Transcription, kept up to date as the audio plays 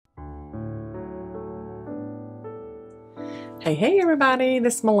Hey everybody,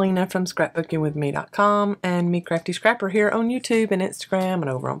 this is Melina from scrapbookingwithme.com and Me Crafty Scrapper here on YouTube and Instagram and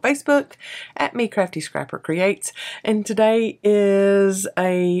over on Facebook at Me Crafty Scrapper Creates. And today is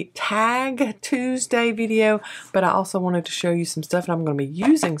a Tag Tuesday video, but I also wanted to show you some stuff, and I'm going to be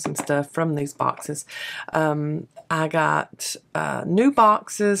using some stuff from these boxes. I got new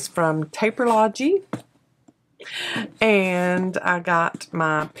boxes from Taperlogy. And I got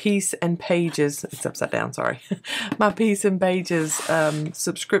my Piece and Pages, it's upside down, sorry, my Piece and Pages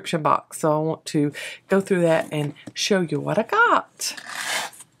subscription box. So I want to go through that and show you what I got.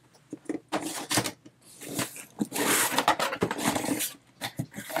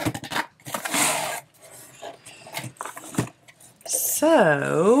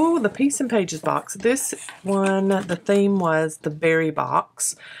 So, the Piece and Pages box, this one, the theme was the berry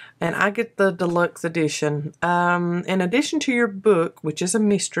box, and I get the deluxe edition. In addition to your book, which is a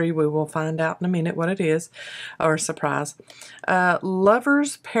mystery, we will find out in a minute what it is, or a surprise,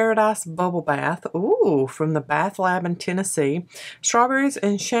 Lover's Paradise Bubble Bath, ooh, from the Bath Lab in Tennessee, Strawberries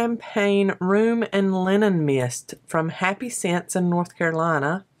and Champagne Room and Linen Mist from Happy Scents in North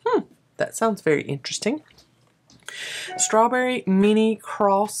Carolina. That sounds very interesting. Strawberry Mini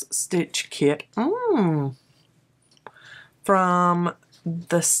Cross Stitch Kit from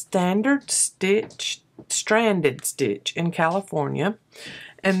the Stranded Stitch in California.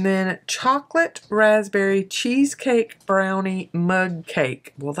 And then Chocolate Raspberry Cheesecake Brownie Mug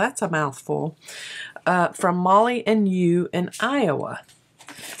Cake. Well, that's a mouthful. From Molly and You in Iowa.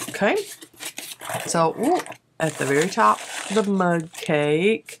 Okay. So, ooh, at the very top, the mug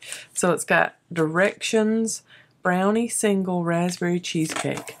cake. So it's got directions. Brownie single raspberry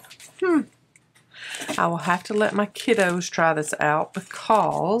cheesecake. I will have to let my kiddos try this out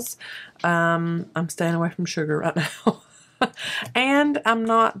because I'm staying away from sugar right now. And I'm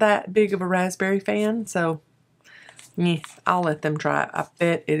not that big of a raspberry fan, so yeah, I'll let them try it. I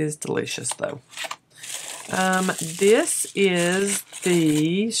bet it is delicious though. This is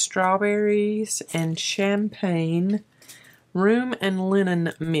the Strawberries and Champagne Room and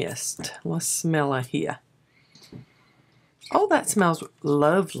Linen Mist. Let's smell it here. Oh, that smells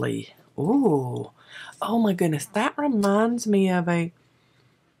lovely. Ooh. Oh my goodness. That reminds me of a...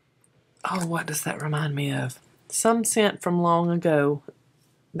 Oh, what does that remind me of? Some scent from long ago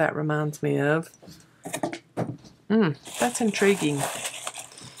that reminds me of. That's intriguing.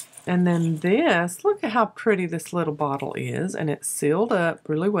 And then this, look at how pretty this little bottle is. And it's sealed up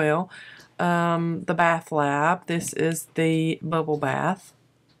really well. The Bath Lab. This is the Bubble Bath.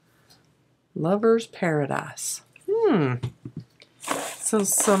 Lover's Paradise. So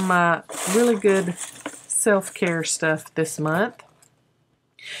some really good self-care stuff this month.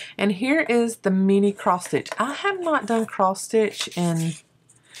 And here is the mini cross stitch. I have not done cross stitch in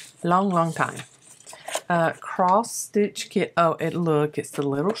a long time. Cross stitch kit. Oh, it's the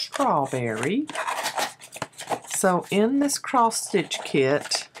little strawberry. So in this cross stitch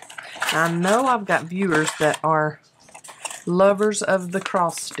kit, I know I've got viewers that are lovers of the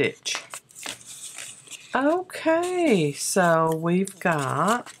cross stitch. Okay, so we've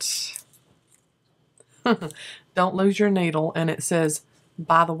got don't lose your needle, and it says,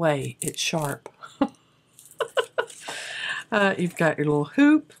 by the way, it's sharp. You've got your little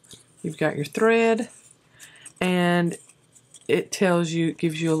hoop, you've got your thread, and it tells you, it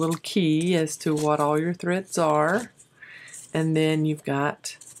gives you a little key as to what all your threads are. And then you've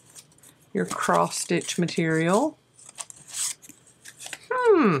got your cross stitch material.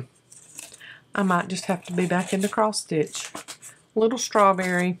 I might just have to be back into cross stitch. Little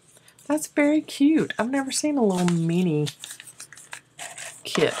strawberry. That's very cute. I've never seen a little mini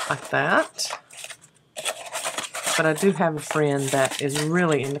kit like that. But I do have a friend that is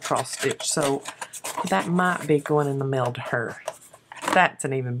really into cross stitch, so that might be going in the mail to her. That's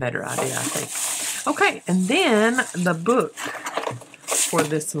an even better idea, I think. Okay, and then the book for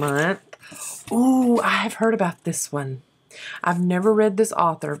this month. Ooh, I have heard about this one. I've never read this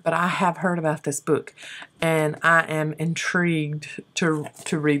author, but I have heard about this book, and I am intrigued to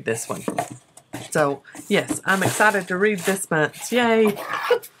read this one. So, yes, I'm excited to read this month's. Yay!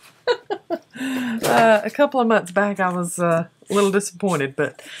 A couple of months back, I was a little disappointed,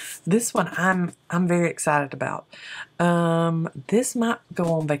 but this one I'm very excited about. This might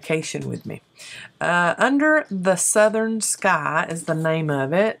go on vacation with me. Under the Southern Sky is the name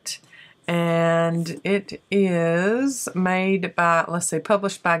of it. And it is made by, let's see,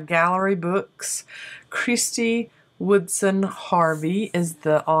 published by Gallery Books. Christy Woodson Harvey is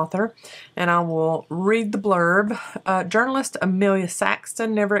the author, and I will read the blurb. Journalist Amelia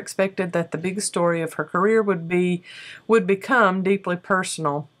Saxton never expected that the big story of her career would become deeply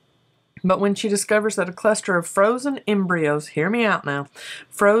personal. But when she discovers that a cluster of frozen embryos, hear me out now,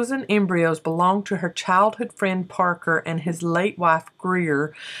 frozen embryos belong to her childhood friend Parker and his late wife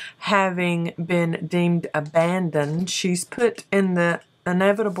Greer, having been deemed abandoned, she's put in the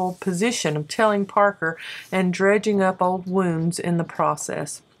inevitable position of telling Parker and dredging up old wounds in the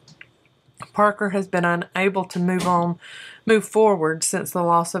process. Parker has been unable to move forward since the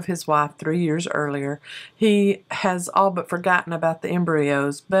loss of his wife 3 years earlier. He has all but forgotten about the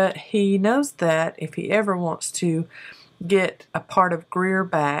embryos, but he knows that if he ever wants to get a part of Greer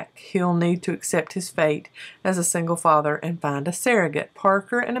back, he'll need to accept his fate as a single father and find a surrogate.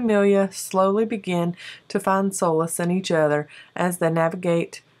 Parker and Amelia slowly begin to find solace in each other as they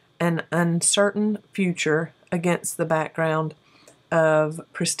navigate an uncertain future against the background of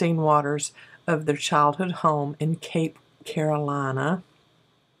pristine waters of their childhood home in Cape Carolina.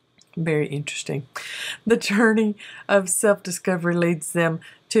 Very interesting. The journey of self-discovery leads them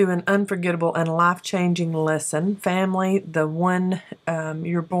to an unforgettable and life-changing lesson. Family, the one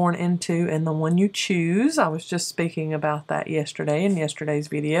you're born into and the one you choose, I was just speaking about that yesterday in yesterday's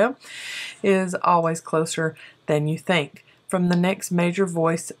video, is always closer than you think. From the next major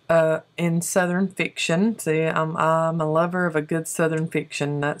voice in Southern fiction. See, I'm a lover of a good Southern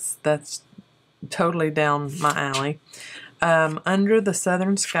fiction. That's totally down my alley. Under the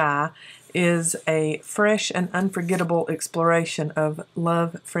Southern Sky is a fresh and unforgettable exploration of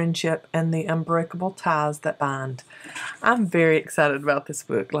love, friendship, and the unbreakable ties that bind. I'm very excited about this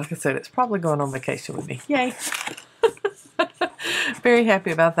book. Like I said, it's probably going on vacation with me. Yay! Very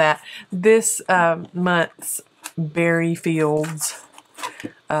happy about that. This month's Berry Fields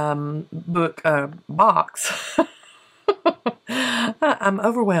book box I'm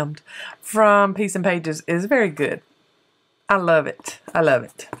overwhelmed from Peace and Pages is very good. I love it. I love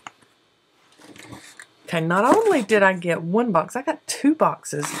it. Okay, not only did I get one box, I got 2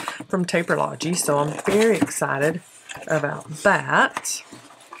 boxes from Taperlogy, so I'm very excited about that.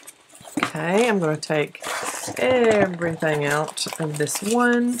 Okay, I'm going to take everything out of this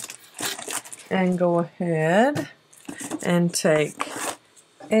one and go ahead and take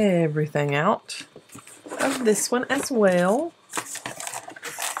everything out of this one as well.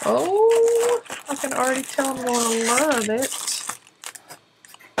 Oh, I can already tell I'm going to love it.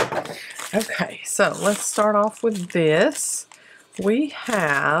 Okay, so let's start off with this. We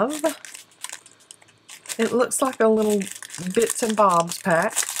have, it looks like a little bits and bobs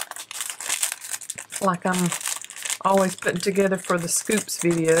pack, like I'm always putting together for the Scoops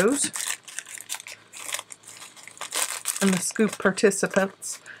videos and the Scoop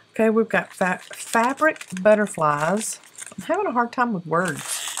participants. Okay, we've got fabric butterflies. I'm having a hard time with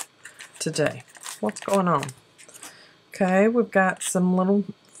words today. What's going on? Okay, we've got some little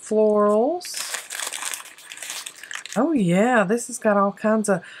florals. Oh yeah, this has got all kinds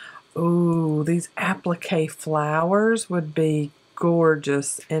of, ooh, these applique flowers would be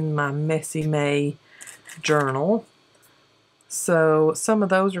gorgeous in my Messy May journal. So some of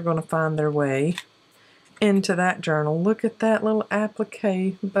those are going to find their way into that journal. Look at that little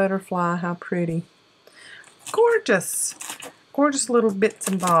applique butterfly, how pretty. Gorgeous. Gorgeous little bits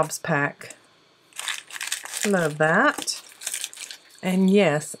and bobs pack. Love that. And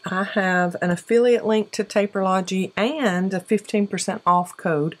yes, I have an affiliate link to Taperlogy and a 15% off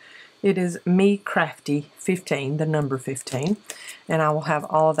code. It is MeCrafty15, the number 15. And I will have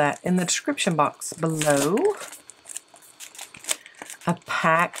all of that in the description box below. A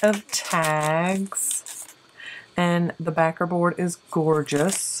pack of tags. And the backer board is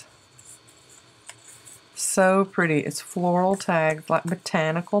gorgeous. So pretty. It's floral tags, like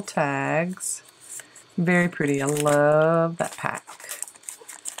botanical tags. Very pretty. I love that pack.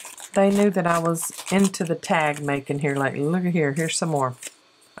 They knew that I was into the tag making here lately. Look at here. Here's some more.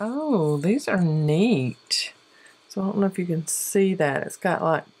 Oh, these are neat. So I don't know if you can see that. It's got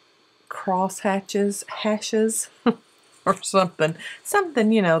like cross hashes or something.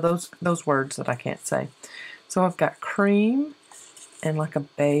 Something, you know, those words that I can't say. So I've got cream and like a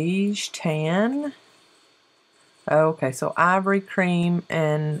beige tan. Okay, so ivory, cream,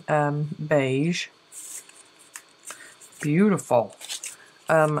 and beige. Beautiful.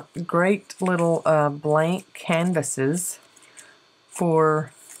 Great little blank canvases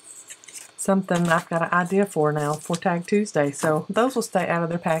for something I've got an idea for now for Tag Tuesday. So those will stay out of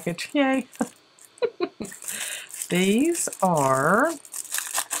their package. Yay! These are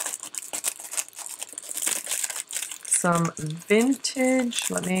some vintage,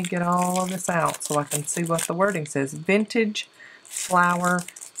 let me get all of this out so I can see what the wording says. Vintage flower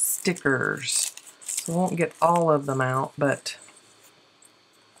stickers. So I won't get all of them out, but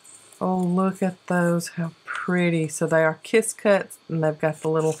oh, look at those, how pretty. So they are Kiss Cuts, and they've got the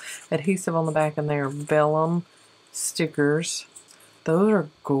little adhesive on the back, and they are vellum stickers. Those are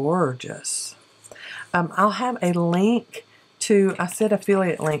gorgeous. I'll have a link to, I said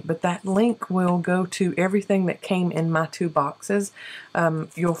affiliate link, but that link will go to everything that came in my 2 boxes.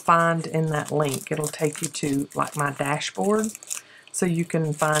 You'll find in that link, it'll take you to like my dashboard, so you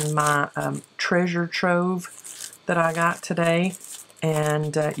can find my treasure trove that I got today,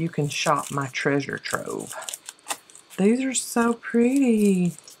 and you can shop my treasure trove. These are so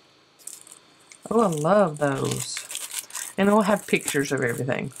pretty. Oh, I love those. And I'll have pictures of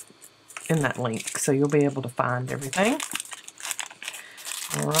everything in that link, so you'll be able to find everything.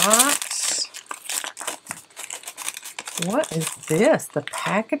 All right. What is this? The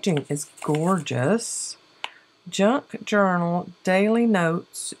packaging is gorgeous. Junk Journal, Daily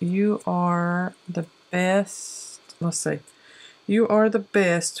Notes. You are the best. Let's see. You are the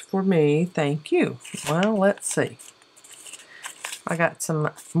best for me. Thank you. Well, let's see. I got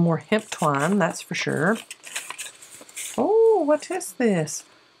some more hemp twine, that's for sure. Oh, what is this?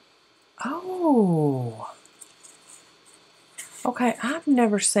 Oh. Okay, I've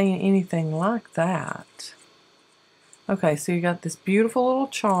never seen anything like that. Okay, so you got this beautiful little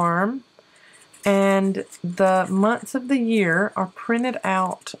charm, and the months of the year are printed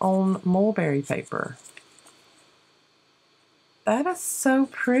out on mulberry paper. That is so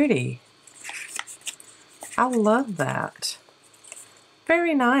pretty. I love that.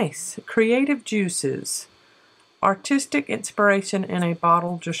 Very nice. Creative Juices. Artistic inspiration in a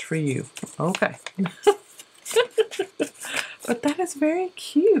bottle just for you. Okay. But that is very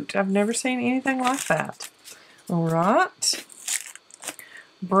cute. I've never seen anything like that. All right.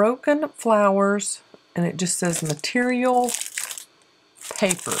 Broken Flowers, and it just says material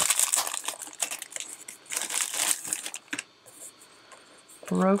paper.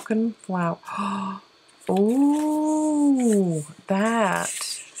 Broken Flower. Oh, that.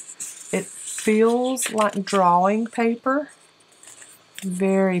 It feels like drawing paper.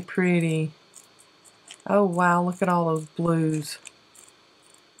 Very pretty. Oh, wow, look at all those blues.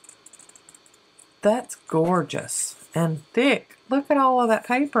 That's gorgeous and thick. Look at all of that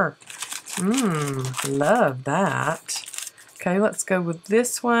paper. Love that. Okay, let's go with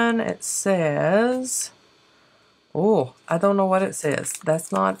this one. It says, oh, I don't know what it says.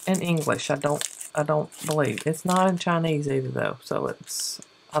 That's not in English. I don't believe. It's not in Chinese either, though. So it's,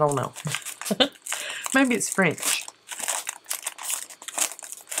 I don't know. Maybe it's French.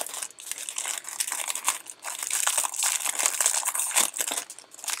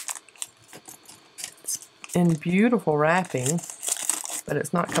 In beautiful wrapping, but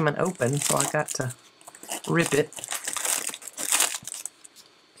it's not coming open, so I got to rip it.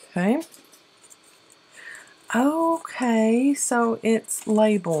 Okay. Okay, so it's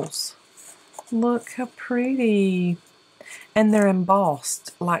labels. Look how pretty. And they're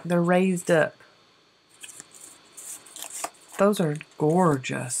embossed, like they're raised up. Those are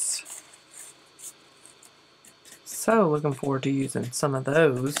gorgeous. So looking forward to using some of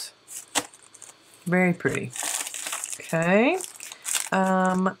those. Very pretty. Okay.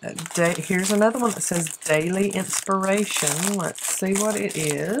 Here's another one that says Daily Inspiration. Let's see what it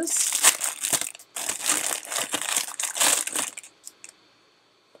is.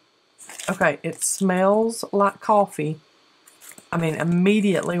 Okay, it smells like coffee. I mean,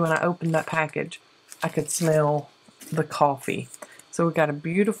 immediately when I opened that package, I could smell the coffee. So we got a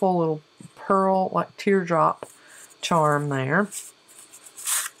beautiful little pearl, like teardrop charm there.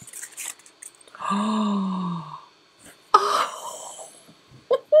 Oh.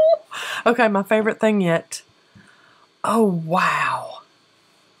 Okay, my favorite thing yet. Oh, wow.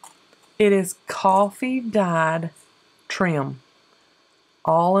 It is coffee dyed trim.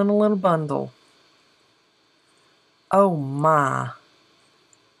 All in a little bundle. Oh my.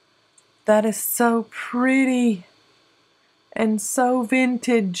 That is so pretty. And so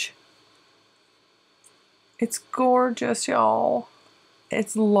vintage. It's gorgeous, y'all.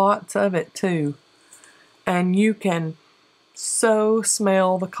 It's lots of it too. And you can so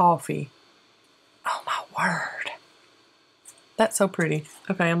smell the coffee. Oh my word. That's so pretty.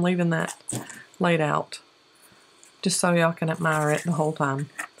 Okay, I'm leaving that laid out, just so y'all can admire it the whole time.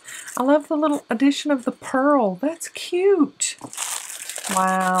 I love the little addition of the pearl. That's cute.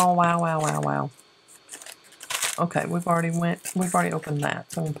 Wow, wow, wow, wow, wow. Okay, we've already opened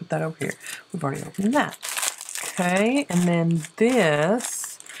that. So I'm gonna put that over here. We've already opened that. Okay, and then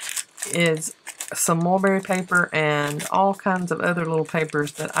this is some mulberry paper and all kinds of other little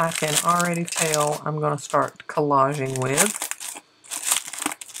papers that I can already tell I'm going to start collaging with.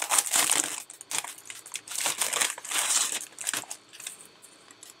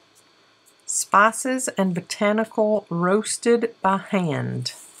 Spices and Botanical Roasted by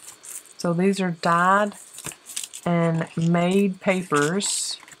Hand. So these are dyed and made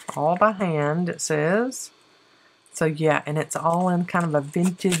papers, all by hand, it says. So yeah, and it's all in kind of a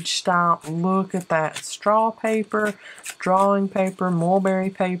vintage style. Look at that. Straw paper, drawing paper, mulberry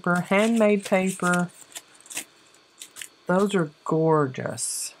paper, handmade paper. Those are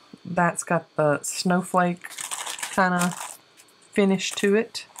gorgeous. That's got the snowflake kind of finish to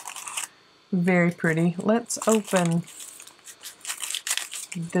it. Very pretty. Let's open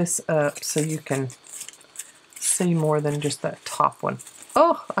this up so you can see more than just that top one.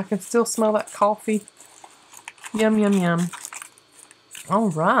 Oh, I can still smell that coffee. Yum, yum, yum. All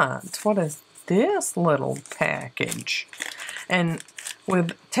right, what is this little package? And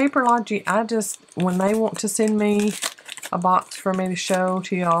with Taperlogy, when they want to send me a box for me to show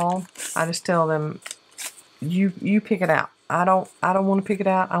to y'all, I just tell them, you pick it out. I don't want to pick it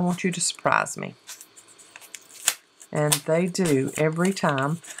out. I want you to surprise me. And they do every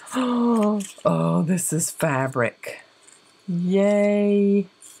time. Oh, this is fabric. Yay.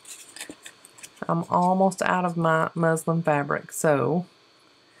 I'm almost out of my muslin fabric, so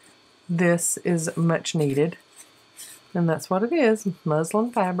this is much needed. And that's what it is,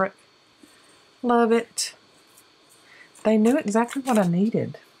 muslin fabric. Love it. They knew exactly what I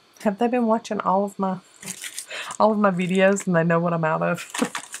needed. Have they been watching all of my videos and they know what I'm out of?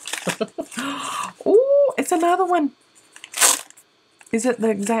 Ooh, it's another one. Is it the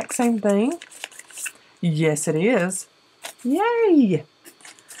exact same thing? Yes, it is. Yay!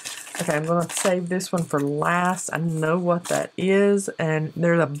 Okay, I'm going to save this one for last. I know what that is, and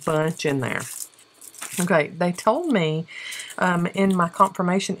there's a bunch in there. Okay, they told me in my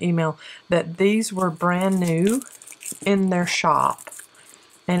confirmation email that these were brand new in their shop,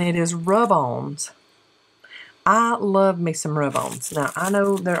 and it is rub-ons. I love me some rub-ons. Now, I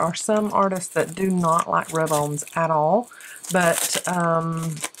know there are some artists that do not like rub-ons at all, but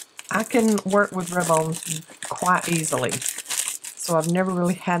I can work with rub-ons quite easily. So I've never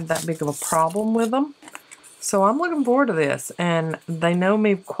really had that big of a problem with them. So I'm looking forward to this. And they know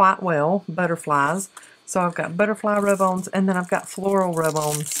me quite well, butterflies. So I've got butterfly rub-ons, and then I've got floral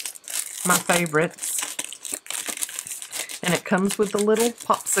rub-ons, my favorites. And it comes with the little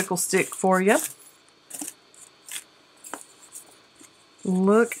popsicle stick for you.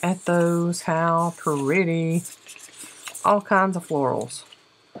 Look at those, how pretty. All kinds of florals.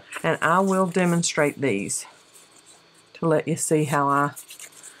 And I will demonstrate these to let you see how I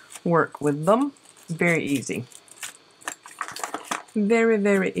work with them. Very easy. Very,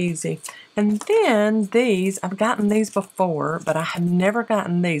 very easy. And then these, I've gotten these before, but I have never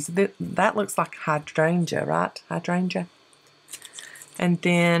gotten these. That looks like hydrangea, right? Hydrangea. And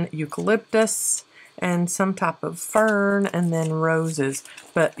then eucalyptus and some type of fern, and then roses.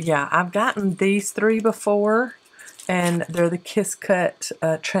 But yeah, I've gotten these three before, and they're the Kiss Cut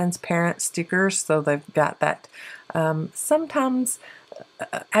transparent stickers, so they've got that sometimes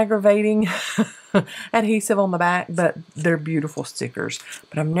aggravating adhesive on the back, but they're beautiful stickers.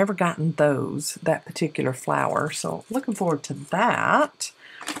 But I've never gotten that particular flower, so looking forward to that.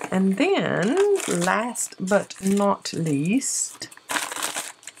 And then, last but not least,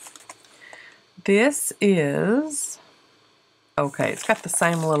 this is, okay, it's got the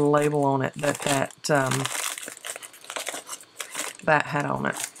same little label on it that had on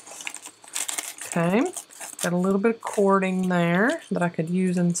it. Okay, got a little bit of cording there that I could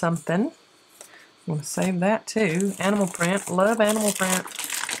use in something. I'm going to save that too. Animal print, love animal print.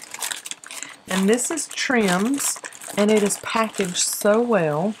 And this is trims, and it is packaged so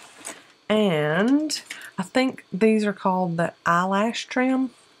well. And I think these are called the eyelash trim.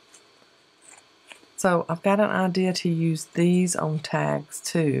 So I've got an idea to use these on tags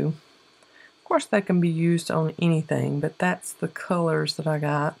too. Of course they can be used on anything, but that's the colors that I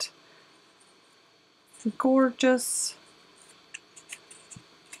got. Gorgeous.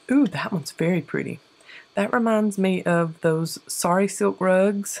 Ooh, that one's very pretty. That reminds me of those sari silk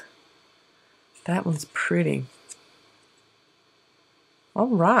rugs. That one's pretty.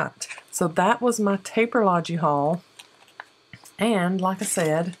 Alright, so that was my Taperlogy haul. And like I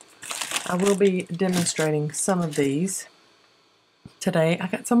said, I will be demonstrating some of these today. I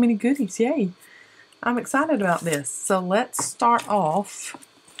got so many goodies, yay! I'm excited about this. So let's start off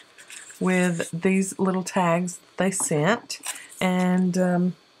with these little tags they sent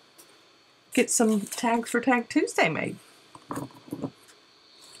and get some tags for Tag Tuesday made.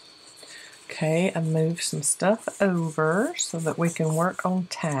 Okay, I've moved some stuff over so that we can work on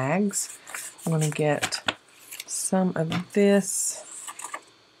tags. I'm going to get some of this.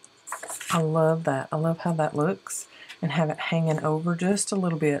 I love that. I love how that looks. and have it hanging over just a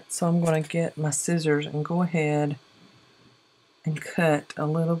little bit. So I'm going to get my scissors and go ahead and cut a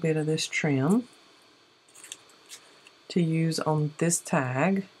little bit of this trim to use on this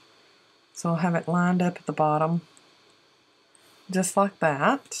tag. So I'll have it lined up at the bottom, just like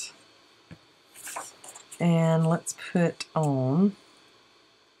that. And let's put on,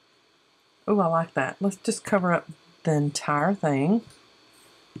 oh, I like that. Let's just cover up the entire thing.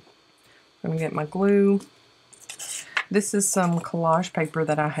 I'm going to get my glue. This is some collage paper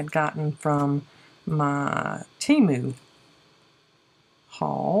that I had gotten from my Temu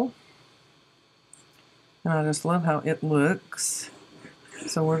haul. And I just love how it looks.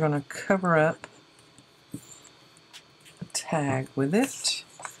 So we're going to cover up a tag with it.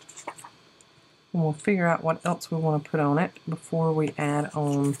 And we'll figure out what else we want to put on it before we add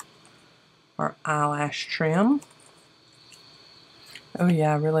on our eyelash trim. Oh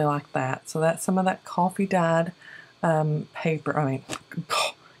yeah, I really like that. So that's some of that coffee dyed paper,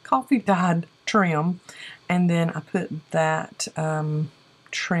 coffee dyed trim. And then I put that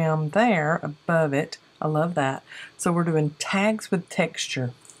trim there above it. I love that. So we're doing tags with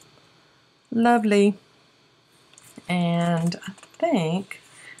texture. Lovely. And I think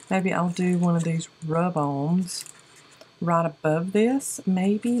maybe I'll do one of these rub-ons right above this.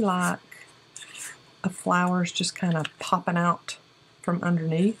 Maybe like a flower's just kind of popping out from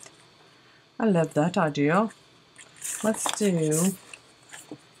underneath. I love that idea. Let's do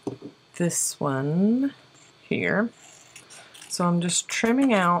this one here. So I'm just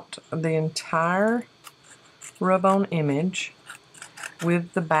trimming out the entire rub-on image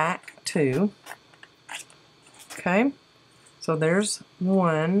with the back too. Okay, so there's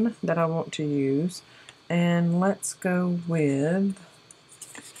one that I want to use, and let's go with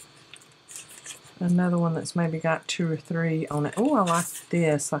another one that's maybe got 2 or 3 on it. Oh, I like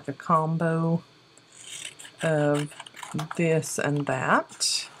this, like a combo of this and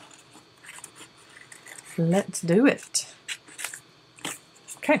that. Let's do it.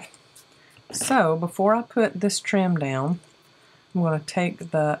 Okay, so before I put this trim down, I'm going to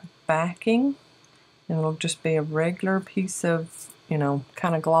take the backing, and it'll just be a regular piece of, you know,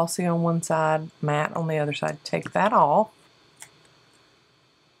 kind of glossy on one side, matte on the other side. Take that off.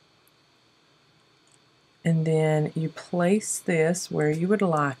 And then you place this where you would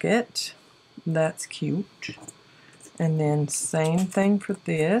like it. That's cute. And then same thing for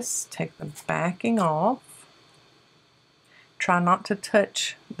this. Take the backing off. Try not to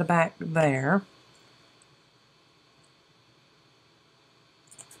touch the back there.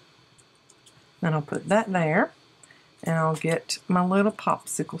 And I'll put that there. And I'll get my little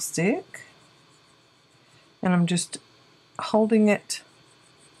popsicle stick. And I'm just holding it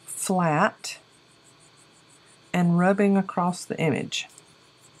flat and rubbing across the image.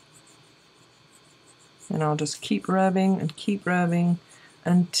 And I'll just keep rubbing and keep rubbing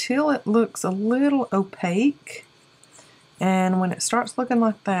until it looks a little opaque. And when it starts looking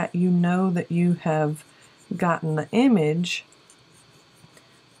like that, you know that you have gotten the image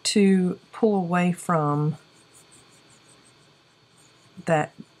to pull away from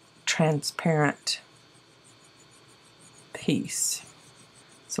that transparent piece.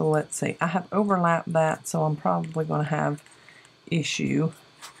 So let's see, I have overlapped that, so I'm probably going to have issue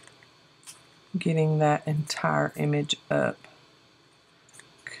getting that entire image up.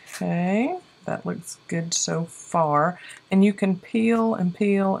 Okay, that looks good so far. And you can peel and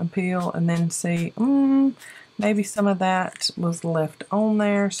peel and peel and then see, maybe some of that was left on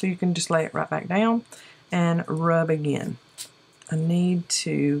there, so you can just lay it right back down and rub again. I need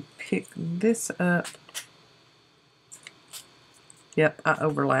to pick this up. Yep, I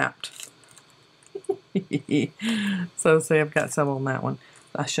overlapped. So see, I've got some on that one.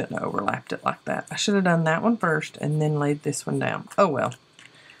 I shouldn't have overlapped it like that. I should have done that one first and then laid this one down. Oh well,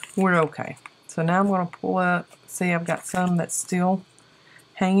 we're okay. So now I'm going to pull up. See, I've got some that's still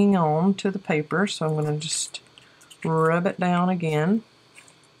hanging on to the paper, so I'm going to just rub it down again.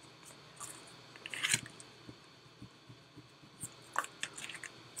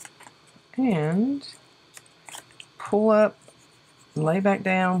 And pull up, lay back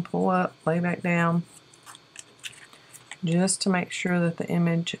down, pull up, lay back down, just to make sure that the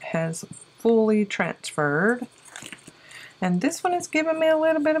image has fully transferred. And this one is giving me a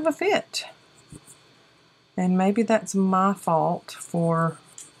little bit of a fit. And maybe that's my fault for,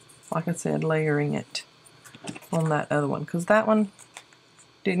 like I said, layering it on that other one, because that one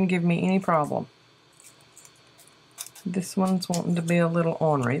didn't give me any problem. This one's wanting to be a little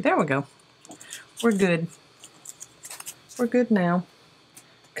ornery. There we go. We're good. We're good now.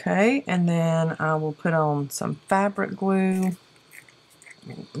 Okay, and then I will put on some fabric glue.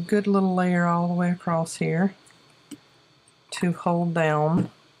 A good little layer all the way across here. to hold down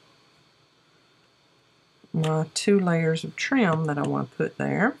my 2 layers of trim that I want to put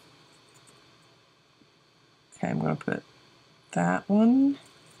there. Okay, I'm going to put that one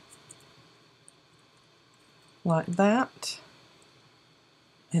like that,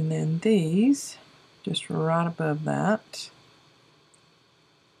 and then these just right above that,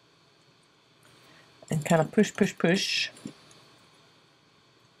 and kind of push, push, push.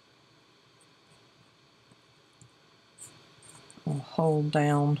 I'll hold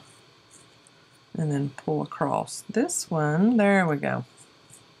down and then pull across. This one, there we go.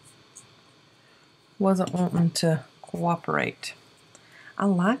 Wasn't wanting to cooperate. I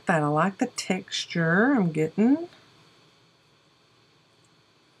like that. I like the texture I'm getting.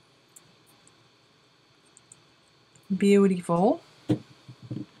 Beautiful.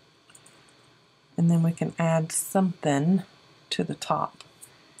 And then we can add something to the top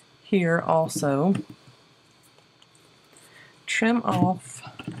here also. Trim off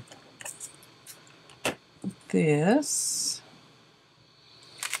this.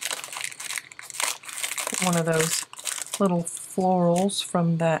 One of those little florals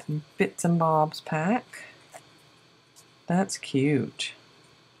from that Bits and Bobs pack. That's cute.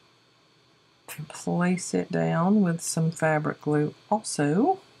 And place it down with some fabric glue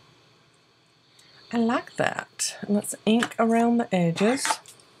also. I like that. Let's ink around the edges.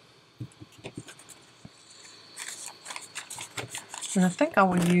 And I think I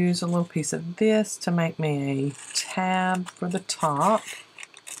will use a little piece of this to make me a tab for the top.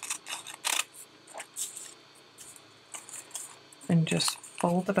 And just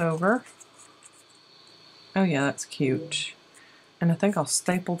fold it over. Oh yeah, that's cute. And I think I'll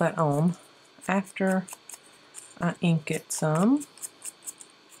staple that on after I ink it some.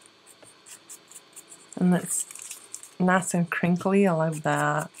 And that's nice and crinkly. I love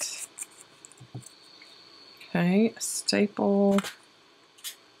that. Okay, a staple.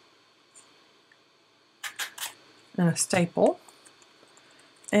 And a staple.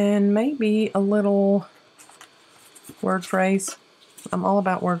 And maybe a little word phrase. I'm all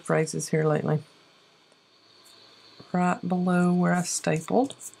about word phrases here lately. Right below where I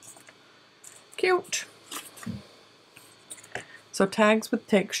stapled. Cute. So tags with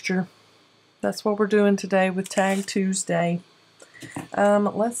texture. That's what we're doing today with Tag Tuesday.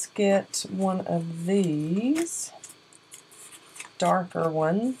 Let's get one of these darker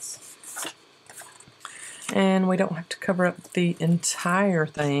ones. And we don't have to cover up the entire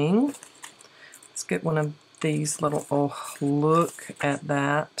thing. Let's get one of these little, oh, look at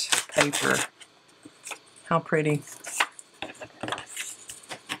that paper. How pretty.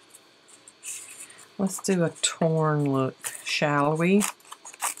 Let's do a torn look, shall we?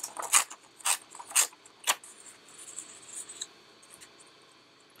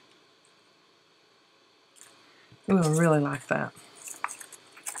 Ooh, I really like that.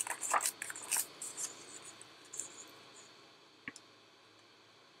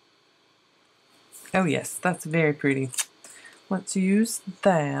 Oh yes, that's very pretty. Let's use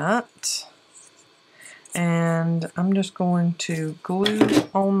that. And I'm just going to glue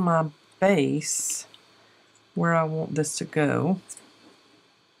on my base where I want this to go.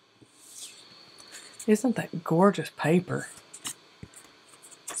 Isn't that gorgeous paper?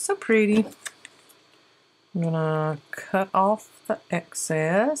 So pretty. I'm gonna cut off the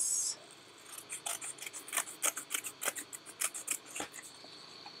excess.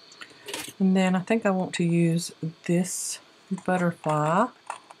 And then I think I want to use this butterfly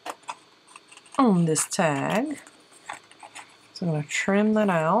on this tag. So I'm going to trim that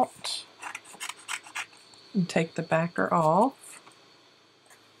out and take the backer off.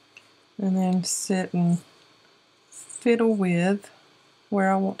 And then sit and fiddle with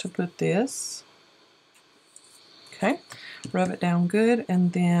where I want to put this. Okay, rub it down good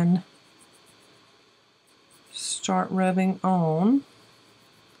and then start rubbing on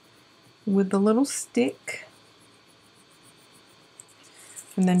with the little stick.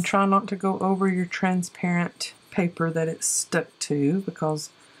 And then try not to go over your transparent paper that it's stuck to, because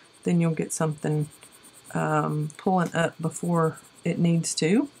then you'll get something pulling up before it needs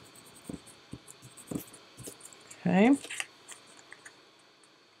to. Okay.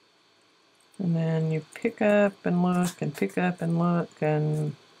 And then you pick up and look and pick up and look,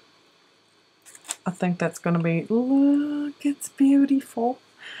 and I think that's going to be, look, it's beautiful.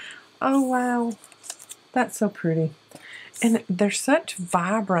 Oh wow, that's so pretty. And they're such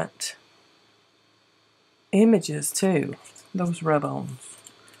vibrant images too, those rub-ons.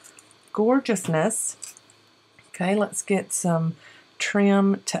 Gorgeousness. Okay, let's get some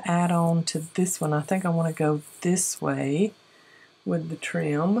trim to add on to this one. I think I want to go this way with the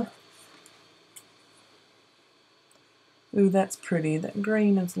trim. Ooh, that's pretty. That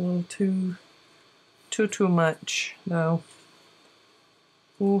green is a little too much, though.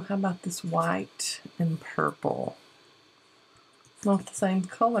 Ooh, how about this white and purple? Not the same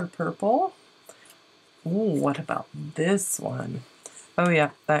color purple. Ooh, what about this one? Oh yeah,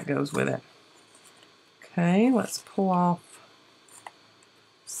 that goes with it. Okay, let's pull off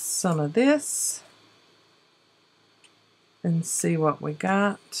some of this and see what we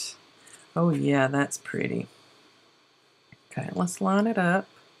got. Oh yeah, that's pretty. Okay, let's line it up.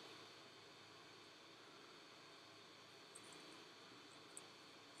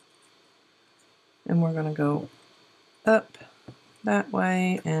 And we're going to go up that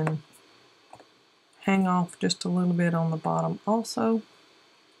way and hang off just a little bit on the bottom also.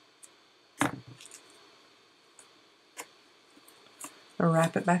 Or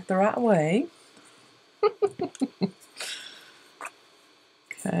wrap it back the right way.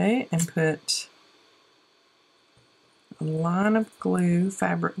 Okay, and put a line of glue,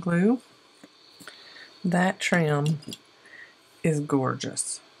 fabric glue. That trim is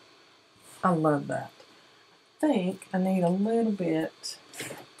gorgeous. I love that. I think I need a little bit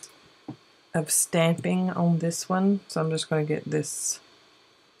of stamping on this one, so I'm just going to get this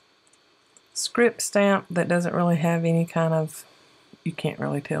script stamp that doesn't really have any kind of, you can't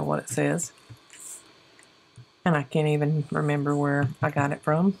really tell what it says. And I can't even remember where I got it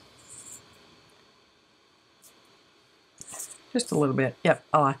from. Just a little bit. Yep,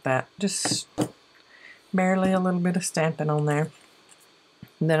 I like that. Just barely a little bit of stamping on there.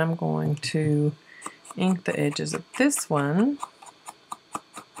 And then I'm going to ink the edges of this one.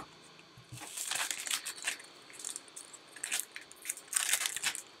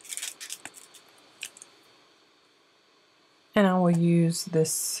 And I will use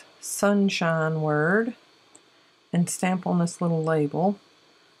this sunshine word and stamp on this little label.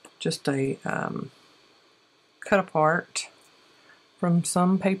 Just a cut apart from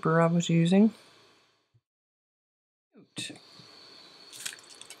some paper I was using.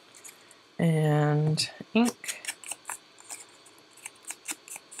 And ink.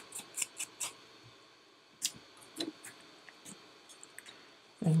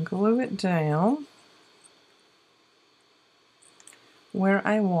 And glue it down where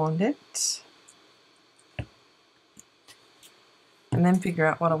I want it. And then figure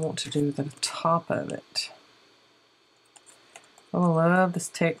out what I want to do with the top of it. Oh, I love this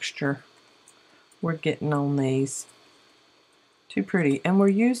texture we're getting on these. Too pretty. And we're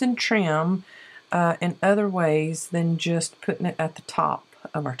using trim in other ways than just putting it at the top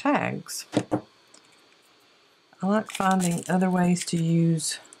of our tags. I like finding other ways to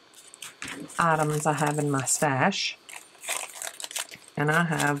use items I have in my stash. And I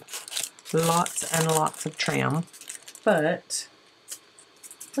have lots and lots of trim, but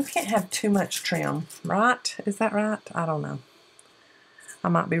we can't have too much trim, right? Is that right? I don't know. I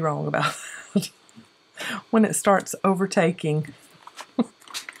might be wrong about that. When it starts overtaking,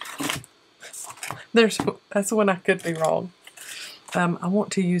 that's when I could be wrong. I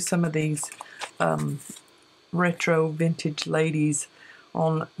want to use some of these retro vintage ladies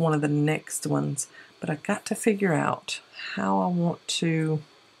on one of the next ones, but I got to figure out how I want to,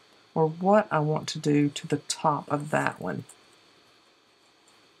 or what I want to do to the top of that one.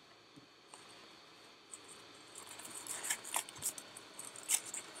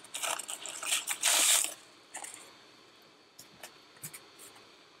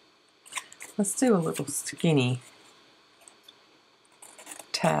 Let's do a little skinny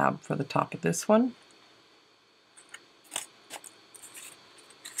tab for the top of this one.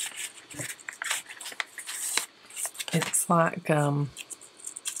 It's like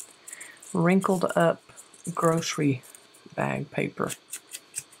wrinkled up grocery bag paper.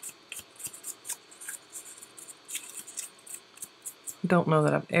 Don't know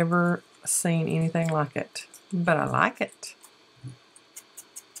that I've ever seen anything like it, but I like it.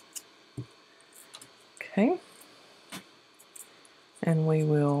 Okay. And we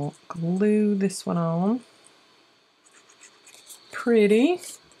will glue this one on. Pretty.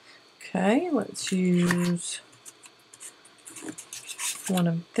 Okay, let's use one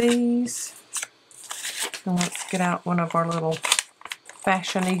of these. And let's get out one of our little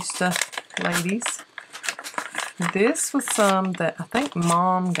fashionista ladies. This was some that I think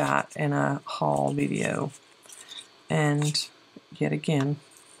Mom got in a haul video. And yet again,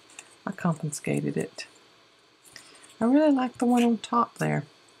 I confiscated it. I really like the one on top there.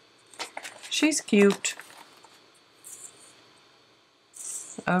 She's cute.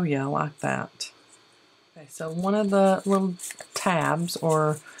 Oh yeah, I like that. Okay, so one of the little tabs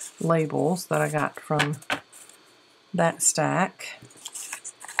or labels that I got from that stack,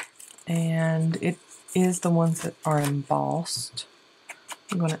 and it is the ones that are embossed.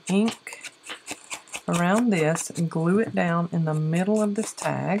 I'm going to ink around this and glue it down in the middle of this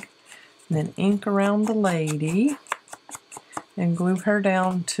tag, and then ink around the lady and glue her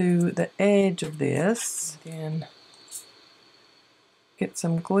down to the edge of this. Then get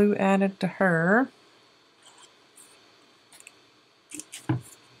some glue added to her.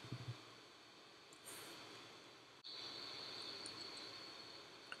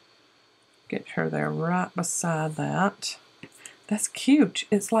 Get her there right beside that. That's cute.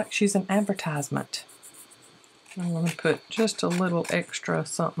 It's like she's an advertisement. I'm going to put just a little extra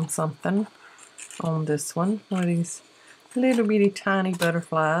something something on this one. One of these little bitty tiny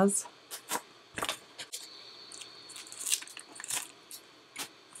butterflies.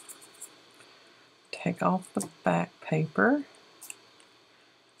 Take off the back paper.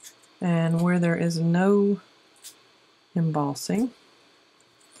 And where there is no embossing,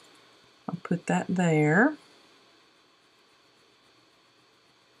 I'll put that there.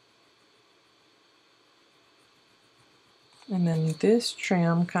 And then this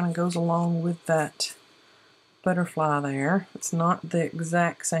trim kind of goes along with that butterfly there. It's not the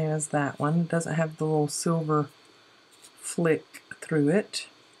exact same as that one. It doesn't have the little silver flick through it.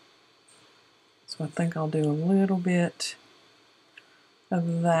 So I think I'll do a little bit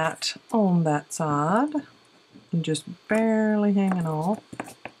of that on that side. And just barely hanging off.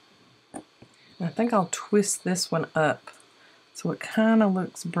 And I think I'll twist this one up so it kind of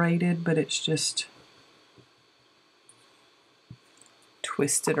looks braided, but it's just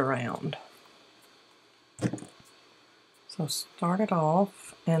twisted around. So start it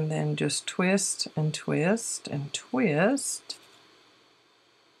off and then just twist and twist and twist.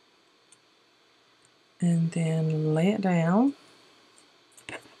 And then lay it down.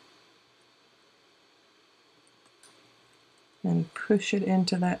 And push it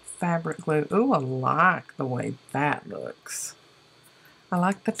into that fabric glue. Ooh, I like the way that looks. I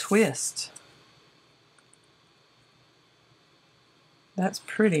like the twist. That's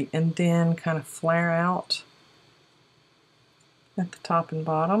pretty. And then kind of flare out at the top and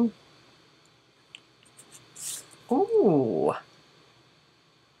bottom. Ooh,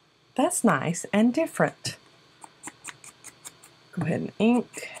 that's nice and different. Go ahead and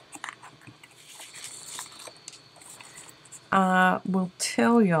ink. I will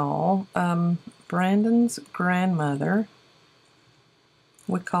tell y'all, Brandon's grandmother,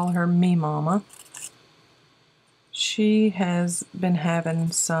 we call her Me Mama. She has been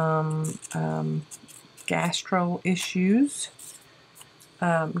having some gastric issues,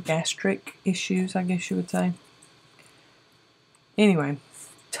 I guess you would say. Anyway,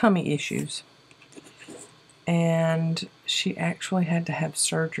 tummy issues. And she actually had to have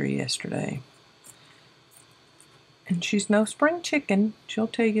surgery yesterday. And she's no spring chicken, she'll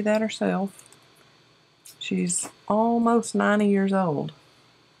tell you that herself. She's almost 90 years old.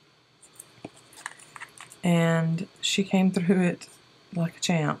 And she came through it like a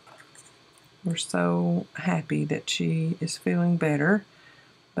champ. We're so happy that she is feeling better.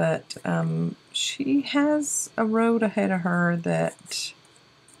 But she has a road ahead of her that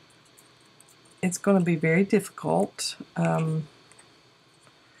it's going to be very difficult.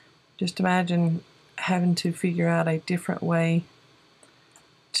 Just imagine having to figure out a different way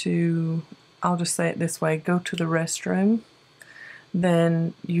to, I'll just say it this way, go to the restroom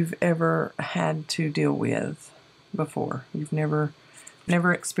than you've ever had to deal with before. You've never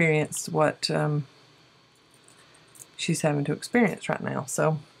experienced what she's having to experience right now.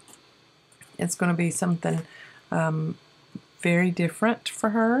 So it's going to be something very different for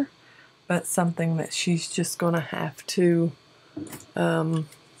her, but something that she's just going to have to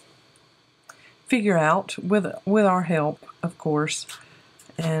figure out with our help, of course.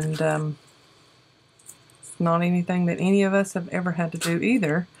 And it's not anything that any of us have ever had to do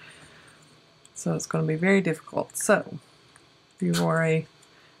either. So it's going to be very difficult. So if you are a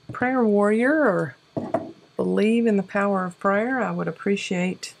prayer warrior or believe in the power of prayer, I would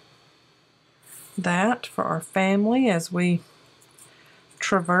appreciate that for our family as we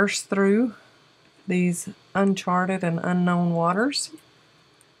traverse through these uncharted and unknown waters,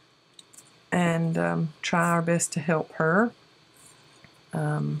 and try our best to help her.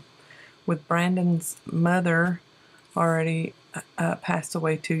 With Brandon's mother already passed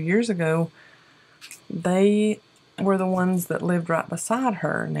away 2 years ago, they were the ones that lived right beside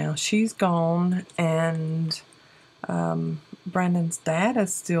her. Now she's gone, and Brandon's dad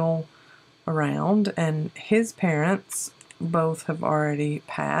is still around, and his parents both have already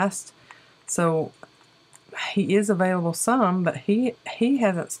passed. So he is available some, but he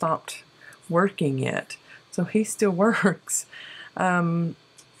hasn't stopped working yet. So he still works.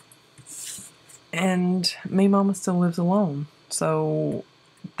 And me mama still lives alone. So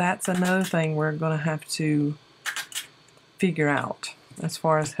that's another thing we're going to have to figure out as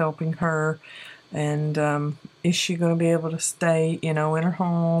far as helping her. And is she going to be able to stay, in her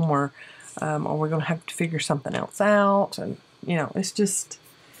home, or we're going to have to figure something else out? And, it's just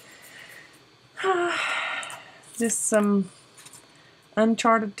some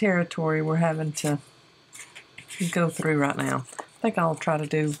uncharted territory we're having to go through right now. I think I'll try to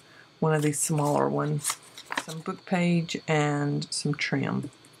do one of these smaller ones. Some book page and some trim.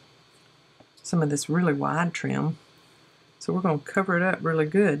 Some of this really wide trim. So we're going to cover it up really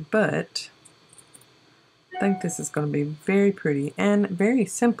good, but I think this is going to be very pretty and very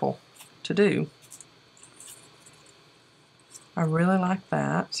simple to do. I really like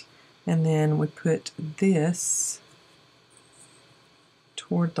that. And then we put this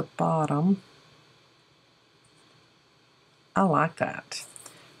toward the bottom. I like that.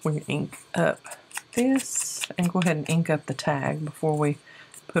 We can ink up this and go ahead and ink up the tag before we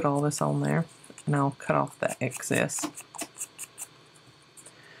put all this on there. And I'll cut off that excess.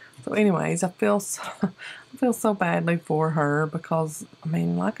 So anyways, I feel so badly for her because, I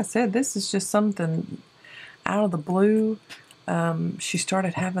mean, like I said, this is just something out of the blue. She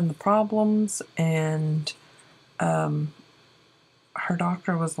started having the problems, and her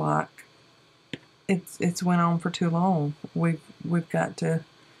doctor was like, it's went on for too long. We've got to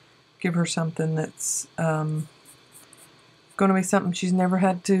give her something that's going to be something she's never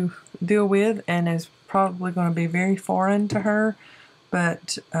had to deal with, and is probably going to be very foreign to her.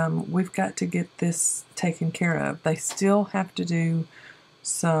 But we've got to get this taken care of. They still have to do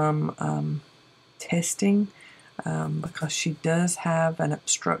some testing because she does have an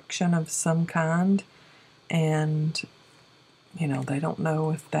obstruction of some kind, and they don't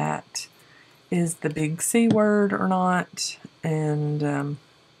know if that is the big C word or not. And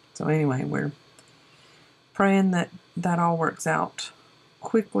so anyway, we're praying that that all works out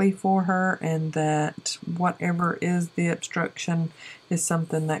quickly for her, and that whatever is the obstruction is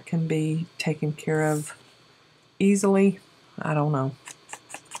something that can be taken care of easily. I don't know.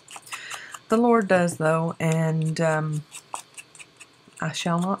 The Lord does, though, and I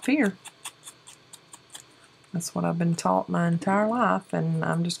shall not fear. That's what I've been taught my entire life, and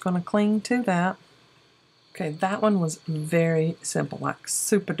I'm just going to cling to that. Okay, that one was very simple, like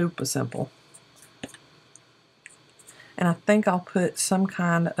super duper simple. And I think I'll put some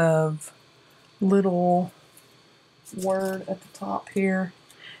kind of little word at the top here,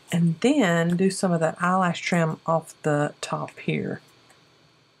 and then do some of that eyelash trim off the top here.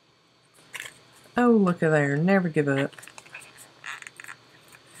 Oh, look at there. Never give up.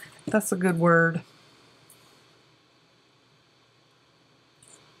 That's a good word.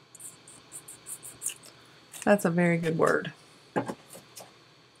 That's a very good word.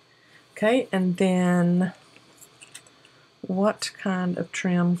 Okay, and then what kind of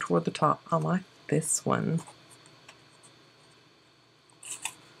trim toward the top? I like this one.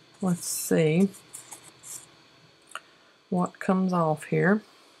 Let's see what comes off here.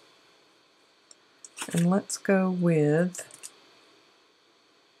 And let's go with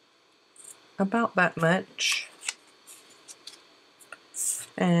about that much.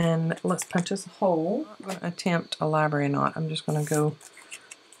 And let's punch us a hole. I'm going to attempt a library knot. I'm just going to go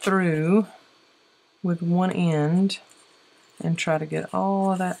through with one end and try to get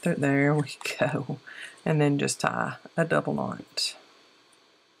all of that through. There we go. And then just tie a double knot.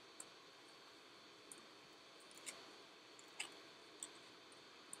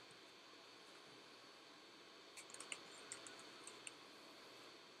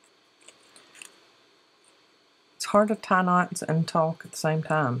 It's hard to tie knots and talk at the same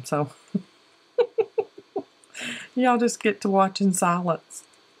time, so y'all just get to watch in silence.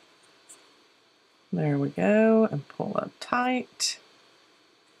 There we go, and pull up tight.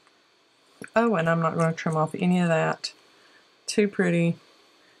 Oh, and I'm not going to trim off any of that. Too pretty.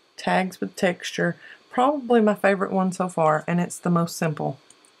 Tags with texture. Probably my favorite one so far, and it's the most simple.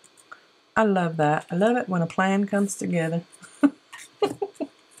 I love that. I love it when a plan comes together.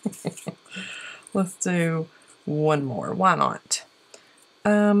 Let's do one more. Why not?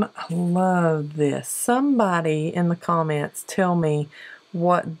 I love this. Somebody in the comments tell me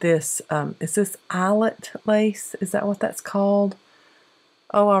what this, is this eyelet lace? Is that what that's called?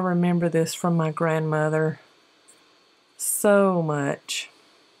 Oh, I remember this from my grandmother so much.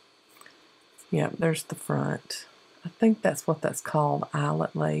 Yep, there's the front. I think that's what that's called,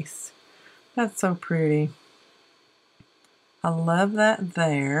 eyelet lace. That's so pretty. I love that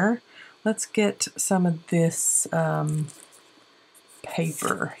there. Let's get some of this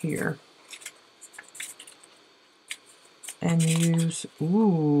paper here and use,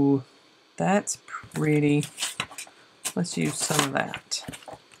 ooh, That's pretty. Let's use some of that.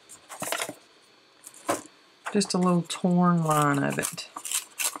 Just a little torn line of it.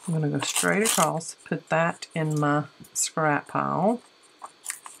 I'm going to go straight across, put that in my scrap pile.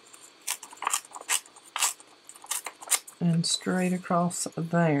 And straight across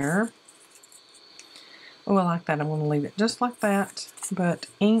there. Oh, I like that. I'm going to leave it just like that, but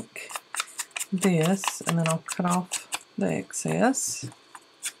ink this, and then I'll cut off the excess.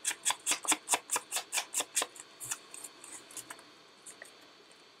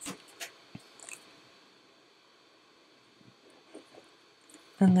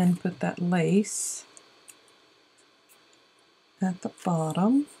 And then put that lace at the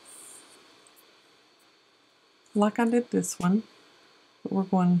bottom, like I did this one. But we're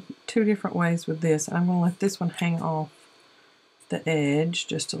going 2 different ways with this. I'm going to let this one hang off the edge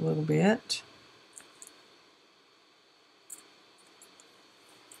just a little bit.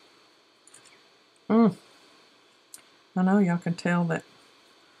 I know y'all can tell that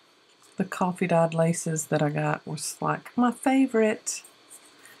the coffee dyed laces that I got was like my favorite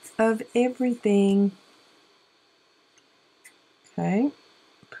of everything. Okay,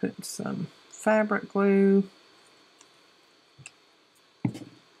 put some fabric glue.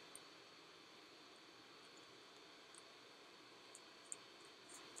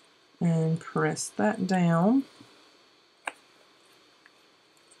 And press that down.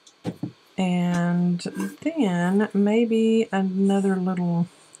 And then maybe another little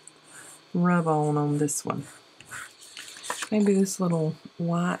rub on this one. Maybe this little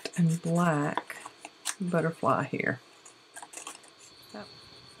white and black butterfly here.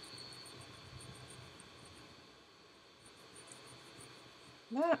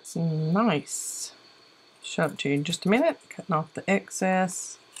 That's nice. Show it to you in just a minute. Cutting off the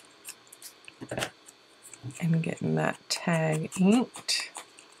excess and getting that tag inked.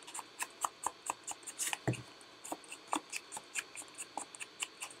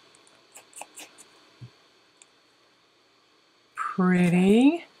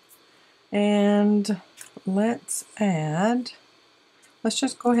 Pretty. And let's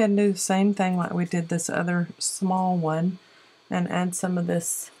just go ahead and do the same thing like we did this other small one and add some of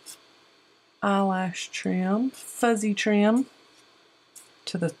this eyelash trim, fuzzy trim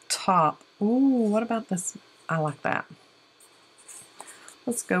to the top. Ooh, what about this? I like that.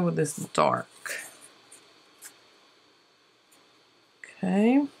 Let's go with this dark.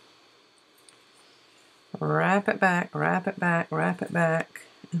 Okay. Wrap it back, wrap it back, wrap it back,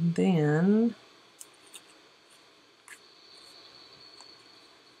 and then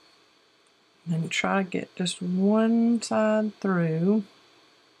try to get just one side through.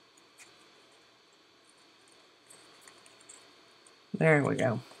 There we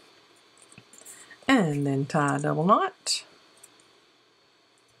go. And then tie a double knot.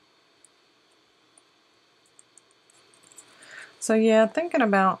 So yeah, thinking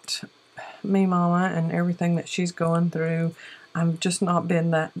about me mama and everything that she's going through, I've just not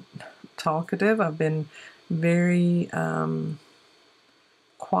been that talkative. I've been very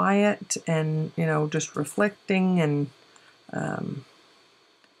quiet and, you know, just reflecting and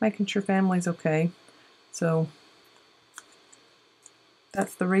making sure family's okay. So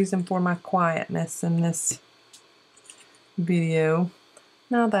that's the reason for my quietness in this video.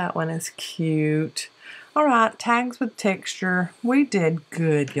 Now that one is cute. Alright, tags with texture. We did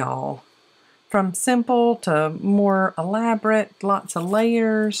good, y'all. From simple to more elaborate, lots of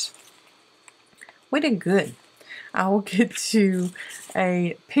layers. We did good. I will get you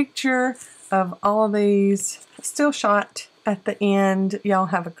a picture of all of these still shot at the end. Y'all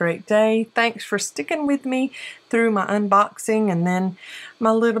have a great day. Thanks for sticking with me through my unboxing and then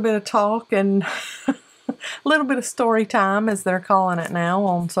my little bit of talk and a little bit of story time, as they're calling it now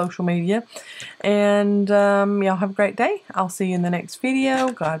on social media. And y'all have a great day. I'll see you in the next video.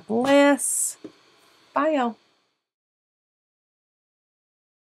 God bless. Bye, y'all.